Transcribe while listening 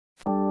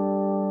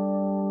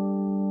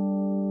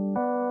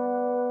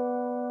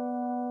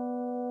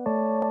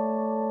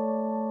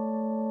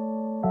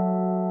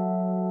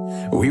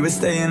We were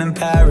staying in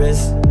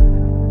Paris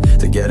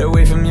to get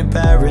away from your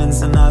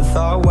parents. And I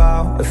thought,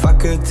 wow, if I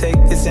could take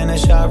this in a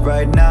shot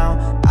right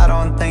now, I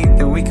don't think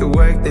that we could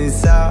work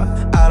this out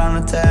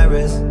on the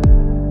terrace.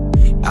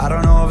 I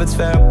don't know if it's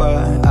fair,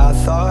 but I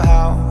thought,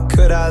 how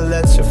could I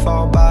let you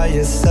fall by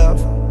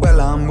yourself? Well,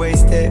 I'm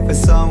wasted for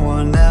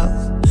someone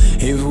else.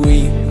 If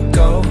we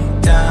go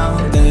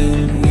down,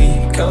 then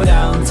we go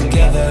down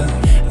together.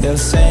 They'll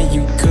say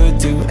you could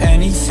do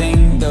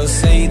anything, they'll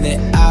say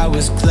that I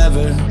was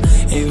clever.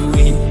 If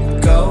we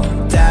go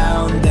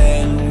down,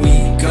 then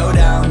we go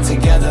down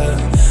together.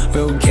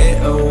 We'll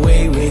get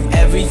away with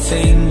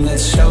everything,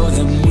 let's show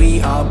them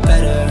we are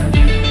better.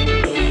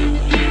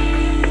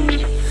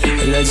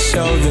 Let's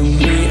show them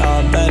we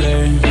are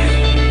better.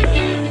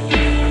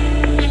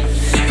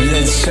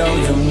 Let's show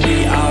them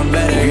we are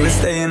better. We were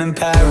staying in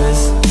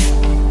Paris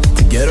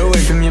to get away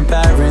from your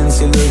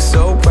parents. You look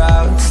so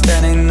proud,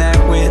 standing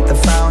there with a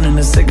frown and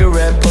a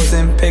cigarette,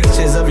 posting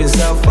pictures of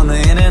yourself on the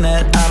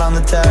internet, out on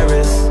the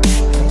terrace.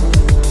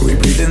 We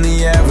breathe in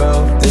the air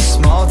of this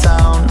small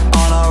town,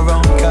 on our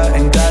own,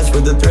 cutting glass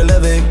with the thrill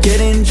of it,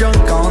 getting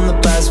drunk on the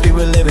past we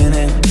were living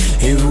in.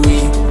 If we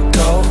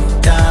go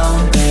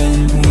down,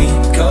 then we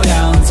go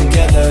down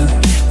together.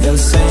 They'll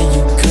say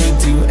you could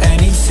do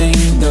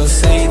anything, they'll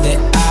say that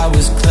I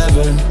was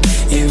clever.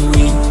 If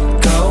we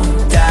go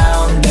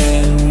down,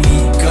 then we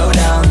go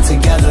down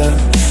together.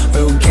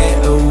 We'll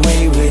get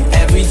away with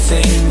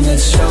everything,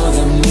 let's show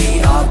them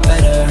we are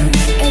better.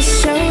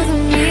 Let's show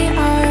them we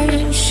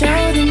are,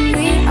 show them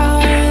we are,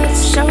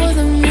 let's show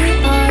them we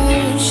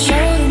are,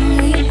 show them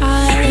we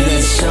are.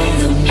 Let's show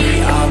them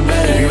we are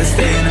better. We were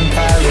staying in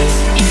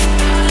Paris.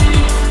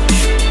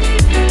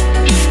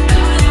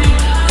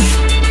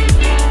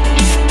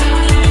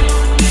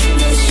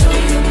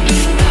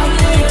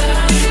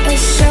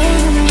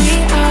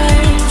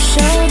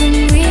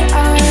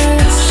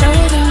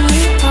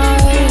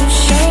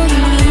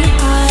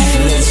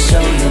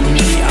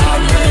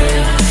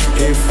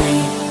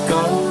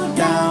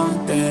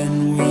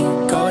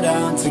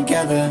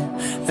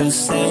 They'll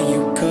say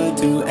you could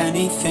do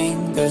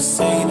anything, they'll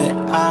say that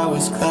I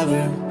was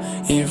clever.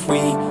 If we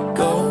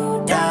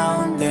go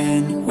down,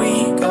 then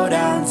we go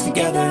down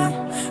together.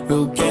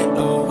 We'll get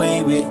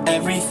away with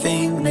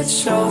everything, let's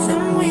show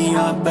them we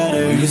are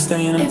better. We were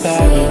staying in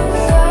Paris.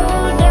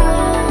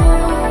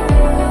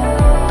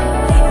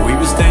 We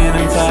were staying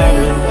in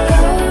Paris.